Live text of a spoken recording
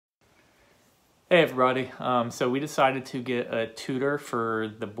Hey everybody, so we decided to get a tutor for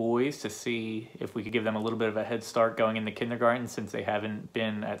the boys to see if we could give them a little bit of a head start going into kindergarten since they haven't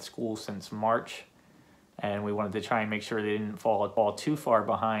been at school since March. And we wanted to try and make sure they didn't fall too far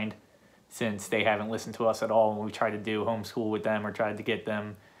behind since they haven't listened to us at all when we tried to do homeschool with them or tried to get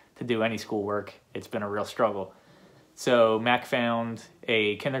them to do any schoolwork. It's been a real struggle. So Mac found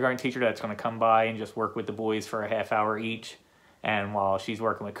a kindergarten teacher that's going to come by and just work with the boys for a half hour each. And while she's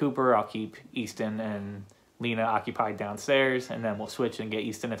working with Cooper, I'll keep Easton and Lena occupied downstairs, and then we'll switch and get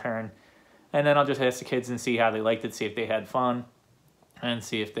Easton a turn. And then I'll just ask the kids and see how they liked it, see if they had fun, and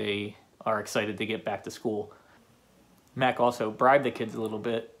see if they are excited to get back to school. Mac also bribed the kids a little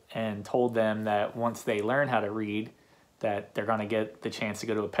bit and told them that once they learn how to read, that they're going to get the chance to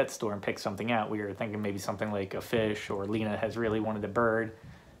go to a pet store and pick something out. We were thinking maybe something like a fish, or Lena has really wanted a bird.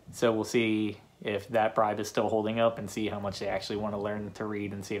 So we'll see if that bribe is still holding up and see how much they actually want to learn to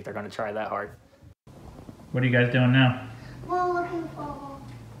read and see if they're going to try that hard. What are you guys doing now? We're looking for...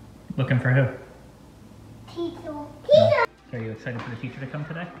 Looking for who? Teacher. So are you excited for the teacher to come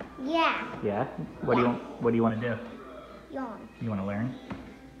today? Yeah. Yeah? What do you want to do? Yawn. You want to learn?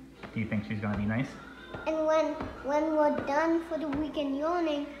 Do you think she's going to be nice? And when we're done for the weekend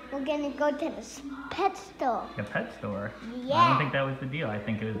yawning, we're going to go to the pet store. The pet store? Yeah. I don't think that was the deal. I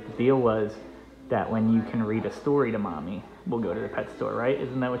think the deal was that when you can read a story to mommy, we'll go to the pet store, right?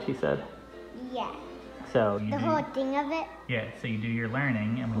 Isn't that what she said? Yeah. So The whole thing of it? Yeah, so you do your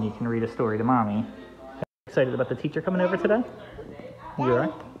learning, and when you can read a story to mommy. Excited about the teacher coming over today? You all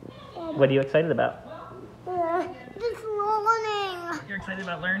right? What are you excited about? Just learning. You're excited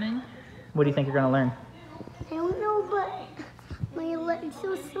about learning? What do you think you're going to learn? I don't know, but my legs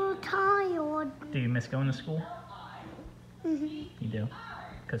are so tired. Do you miss going to school? Mm-hmm. You do?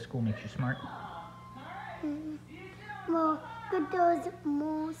 Because school makes you smart? Mm-hmm. Well, but there's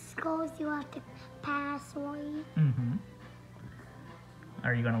more schools you have to pass, right? Mm-hmm.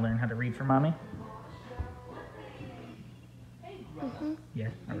 Are you going to learn how to read for mommy? Mm-hmm. Yeah?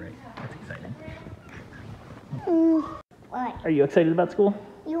 All right. That's exciting. What? Are you excited about school?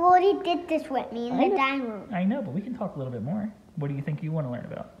 You already did this with me in the dining room. I know, but we can talk a little bit more. What do you think you want to learn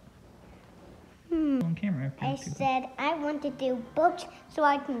about? On camera. I said I want to do books so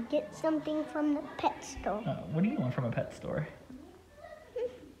I can get something from the pet store. What do you want from a pet store?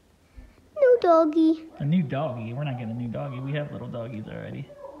 New doggy. A new doggy? We're not getting a new doggy. We have little doggies already.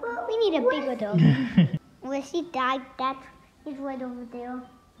 Well, we need a bigger doggy. Well, he died. He's right over there.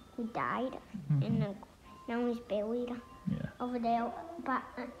 He died, and now he's buried. Yeah. Over there,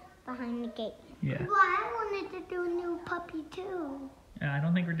 behind the gate. Yeah. Well, I wanted to do a new puppy too. I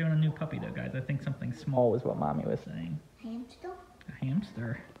don't think we're doing a new puppy though, guys. I think something small was what mommy was saying. Hamster? A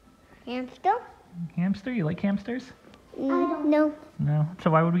hamster. Hamster? Hamster? You like hamsters? No. No.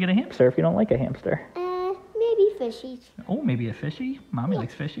 So why would we get a hamster if you don't like a hamster? Maybe fishies. Oh, maybe a fishy? Mommy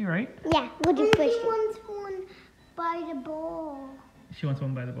likes fishy, right? Yeah, we'll do fishy. She wants one by the bar. She wants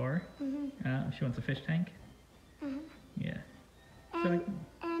one by the bar? Mm-hmm. She wants a fish tank? Mm-hmm. Yeah.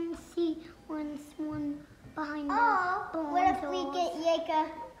 And she wants one behind the bar. What if we get like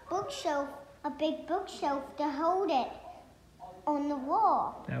a big bookshelf to hold it on the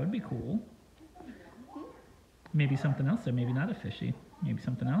wall? That would be cool. Maybe something else, or maybe not a fishy. Maybe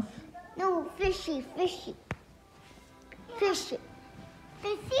something else? No, fishy. Fishy. Fishy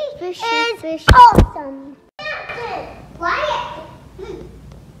is awesome. Quiet.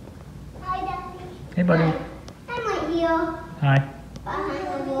 Hi, Daddy. Hey, buddy. I'm right here. Hi.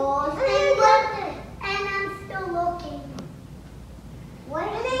 Behind the walls. And I'm still looking. What is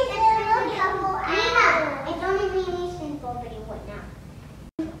it? It's only me and Easton for video right now.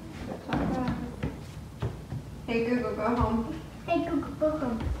 Hey Google, go home. Hey Google, go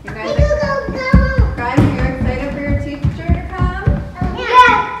home. You Hey Google, go home. guys, are you excited for your teacher to come?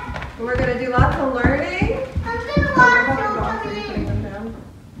 Yeah. We're gonna do lots of learning. I'm gonna watch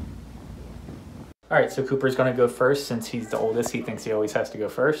Alright, so Cooper's going to go first since he's the oldest. He thinks he always has to go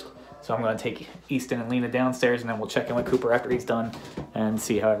first. So I'm going to take Easton and Lena downstairs, and then we'll check in with Cooper after he's done and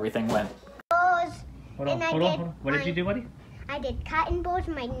see how everything went. Hold on. What did you do, buddy? I did cotton balls,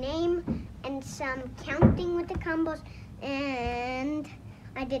 my name, and some counting with the combos, and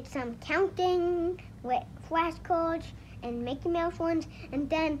I did some counting with flashcards and Mickey Mouse ones, and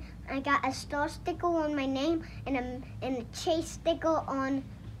then I got a star sticker on my name and a chase sticker on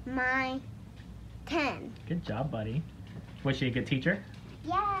my 10. Good job, buddy. Was she a good teacher?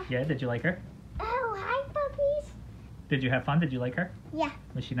 Yeah. Yeah, did you like her? Oh, hi, puppies. Did you have fun? Did you like her? Yeah.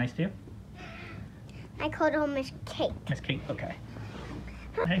 Was she nice to you? I called her Miss Kate. Miss Kate, okay.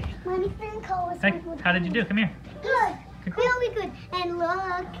 Hey. Let me think call us. Hey, how did you do? Come here. Good. Really good. And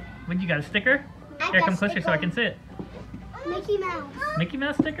look. What, you got a sticker? Here, come closer so I can see it. Mickey Mouse. Mickey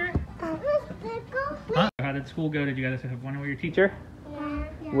Mouse sticker? Huh? How did school go? Did you guys have fun with your teacher? Yeah.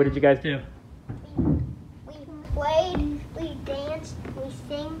 What did you guys do? We played, we danced, we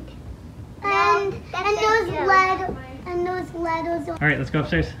sang, and those letters. All right, let's go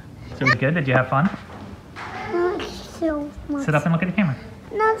upstairs. So was it good? Did you have fun? Not so much. Sit up and look at the camera.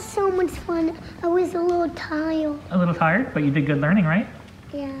 Not so much fun. I was a little tired. A little tired, but you did good learning, right?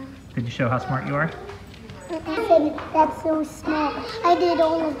 Yeah. Did you show how smart you are? I said that's so smart. I did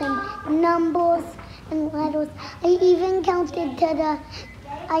all of them. Numbers and letters. I even counted to the.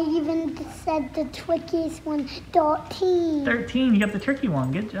 I even said the trickiest one, 13. 13, you got the tricky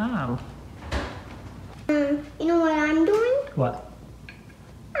one. Good job. You know what I'm doing? What?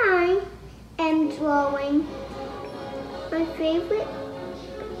 I am drawing my favorite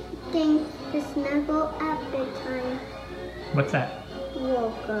thing to snuggle at bedtime. What's that?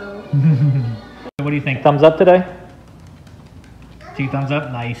 Logo. What do you think? Thumbs up today? 2 thumbs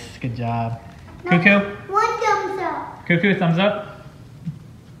up? Nice. Good job. Cuckoo? 1 thumbs up. Cuckoo, thumbs up?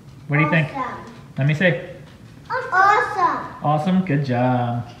 What do you think? Awesome. Let me see. Awesome. Awesome. Good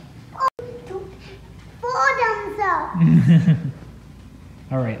job. 4 thumbs up.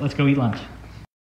 All right, let's go eat lunch.